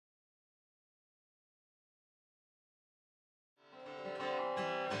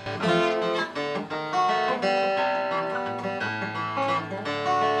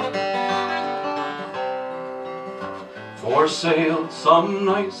For sale, some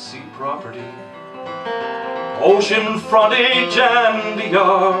nice sea property, ocean frontage and a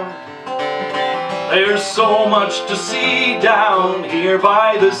yard. There's so much to see down here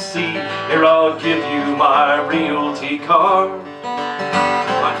by the sea. Here, I'll give you my realty card.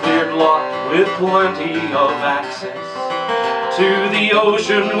 A cleared lot with plenty of access to the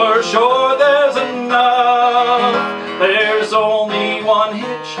ocean, we're sure there's enough. There's only one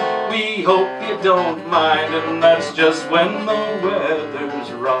hitch, we hope you don't mind, and that's just when the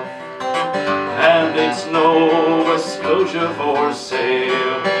weather's rough. And it's Nova Scotia for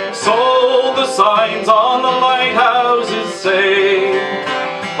sale, so the signs on the lighthouses say,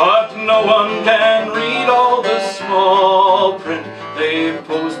 but no one can read all the small print, they've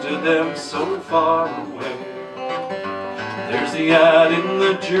posted them so far away. There's the ad in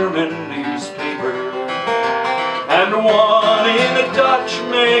the German newspaper, and one in a Dutch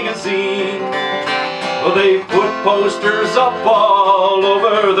magazine. Well, they've put posters up all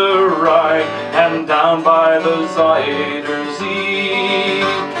over the Rhine and down by the Zuider Zee.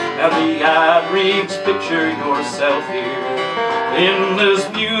 And the ad reads, picture yourself here in this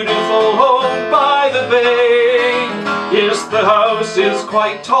beautiful home by the bay. Yes, the house is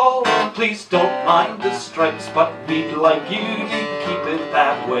quite tall, please don't mind the stripes, but we'd like you to keep it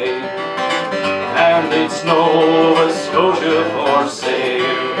that way. And it's Nova Scotia for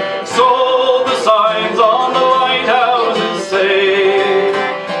sale, so the signs on the lighthouses say,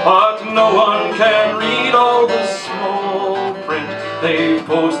 but no one can read all the small print, they've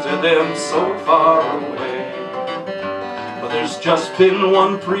posted them so far away. But there's just been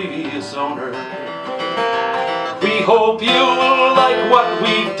one previous owner. We hope you'll like what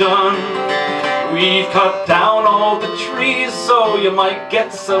we've done. We've cut down all the trees so you might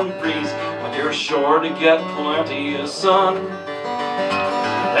get some breeze, but you're sure to get plenty of sun.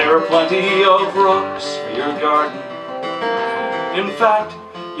 There are plenty of rocks for your garden. In fact,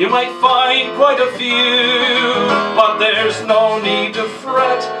 you might find quite a few, but there's no need to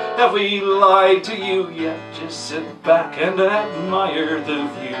fret. Have we lied to you yet? Just sit back and admire the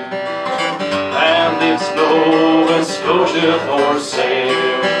view. And it's Nova Scotia for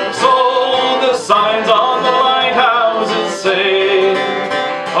sale, so the signs on the lighthouses say,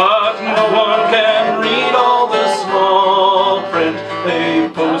 but no one can read all the small print, they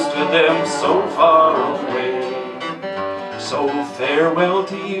posted them so far away. So farewell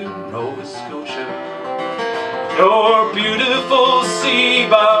to you, Nova Scotia, your beautiful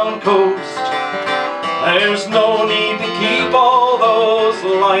sea-bound coast. There's no need to keep all those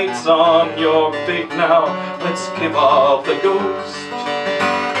lights on your big now, let's give up the ghost.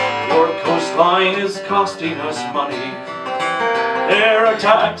 Your coastline is costing us money, there are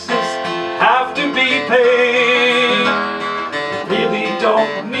taxes have to be paid. Really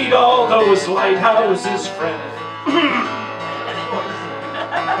don't need all those lighthouses, friend.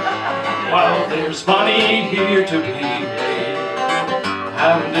 Well, there's money here to be made,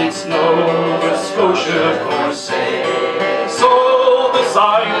 and it's Nova Scotia for sale, so the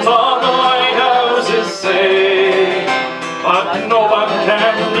signs on the lighthouses say, but no one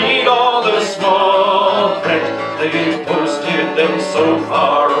can read all the small print, they've posted them so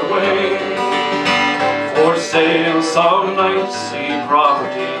far away. For sale, some nice sea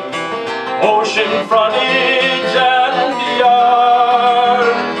property, ocean frontage and yard.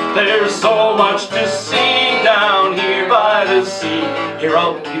 There's so much to see down here by the sea. Here,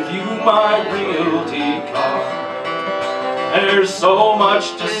 I'll give you my realty card. There's so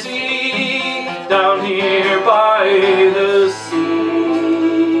much to see down here by the sea.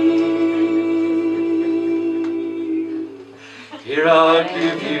 Here, I'll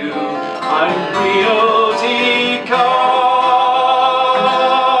give you my realty card.